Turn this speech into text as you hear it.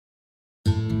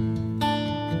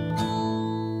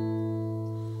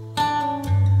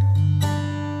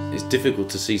difficult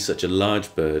to see such a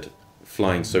large bird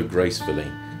flying so gracefully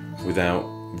without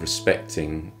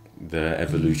respecting the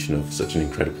evolution of such an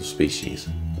incredible species.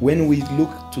 When we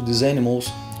look to these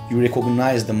animals, you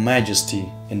recognize the majesty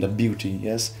and the beauty,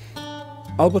 yes?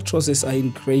 Albatrosses are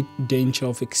in great danger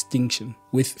of extinction,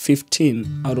 with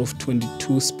 15 out of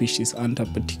 22 species under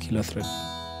particular threat.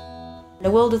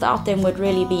 A world without them would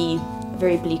really be a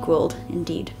very bleak world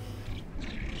indeed.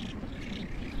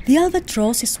 The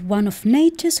albatross is one of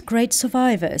nature's great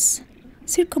survivors,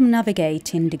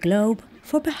 circumnavigating the globe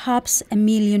for perhaps 1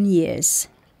 million years.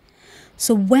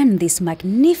 So when this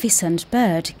magnificent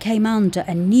bird came under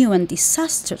a new and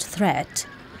disastrous threat,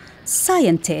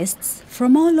 scientists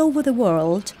from all over the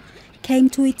world came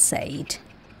to its aid.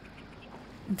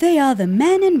 They are the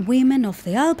men and women of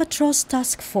the Albatross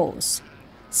Task Force,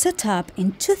 set up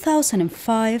in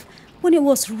 2005 when it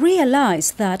was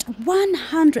realized that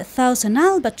 100,000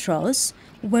 albatross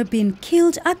were being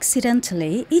killed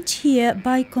accidentally each year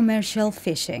by commercial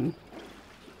fishing.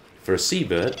 For a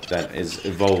seabird that has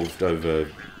evolved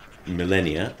over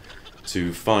millennia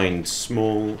to find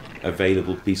small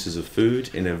available pieces of food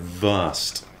in a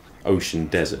vast ocean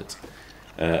desert,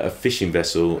 a fishing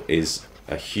vessel is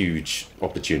a huge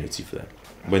opportunity for them.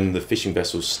 When the fishing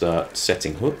vessels start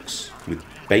setting hooks with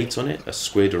bait on it, a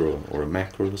squid or a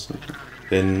mackerel or something,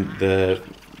 then the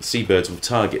seabirds will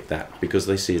target that because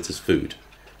they see it as food.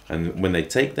 And when they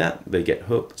take that, they get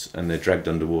hooked and they're dragged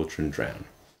underwater and drown.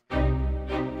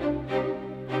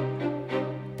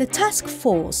 The task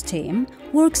force team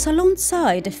works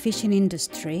alongside the fishing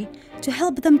industry to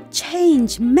help them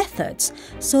change methods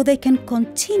so they can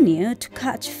continue to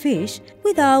catch fish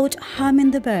without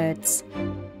harming the birds.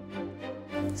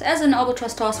 So as an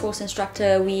Albatross Task Force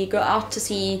instructor, we go out to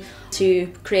sea to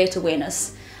create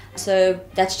awareness. So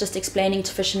that's just explaining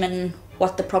to fishermen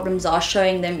what the problems are,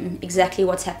 showing them exactly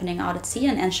what's happening out at sea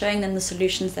and showing them the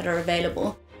solutions that are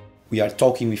available. We are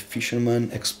talking with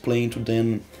fishermen, explain to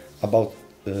them about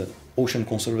ocean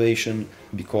conservation,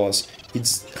 because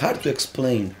it's hard to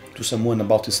explain to someone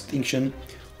about extinction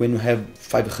when you have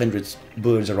 500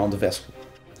 birds around the vessel.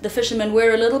 The fishermen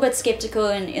were a little bit skeptical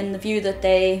in the view that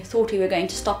they thought we were going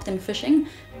to stop them fishing,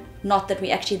 not that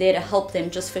we're actually there to help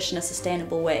them just fish in a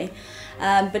sustainable way.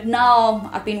 But now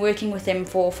I've been working with them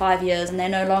for 5 years and they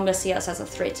no longer see us as a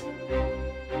threat.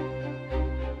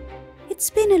 It's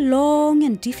been a long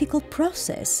and difficult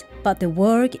process, but the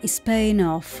work is paying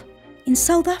off. In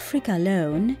South Africa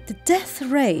alone, the death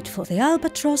rate for the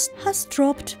albatross has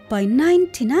dropped by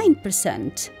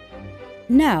 99%.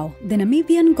 Now, the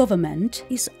Namibian government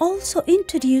is also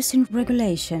introducing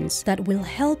regulations that will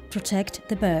help protect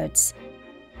the birds.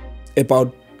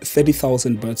 About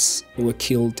 30,000 birds were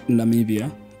killed in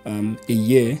Namibia a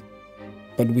year,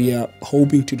 but we are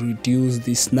hoping to reduce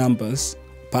these numbers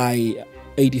by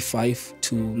 85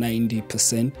 to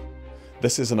 90%.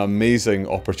 This is an amazing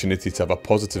opportunity to have a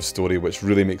positive story which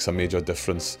really makes a major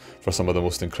difference for some of the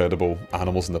most incredible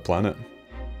animals on the planet.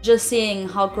 Just seeing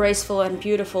how graceful and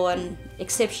beautiful and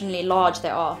exceptionally large they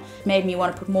are made me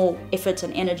want to put more effort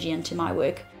and energy into my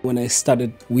work. When I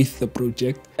started with the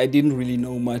project, I didn't really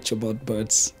know much about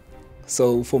birds.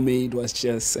 So for me, it was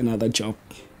just another job.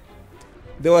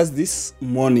 There was this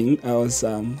morning, I was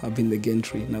up in the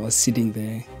gantry and I was sitting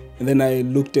there. And then I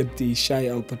looked at the shy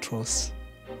albatross.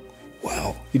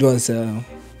 Wow, it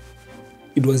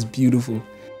was beautiful.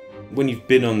 When you've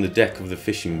been on the deck of the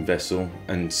fishing vessel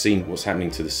and seen what's happening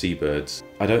to the seabirds,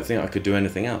 I don't think I could do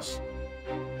anything else.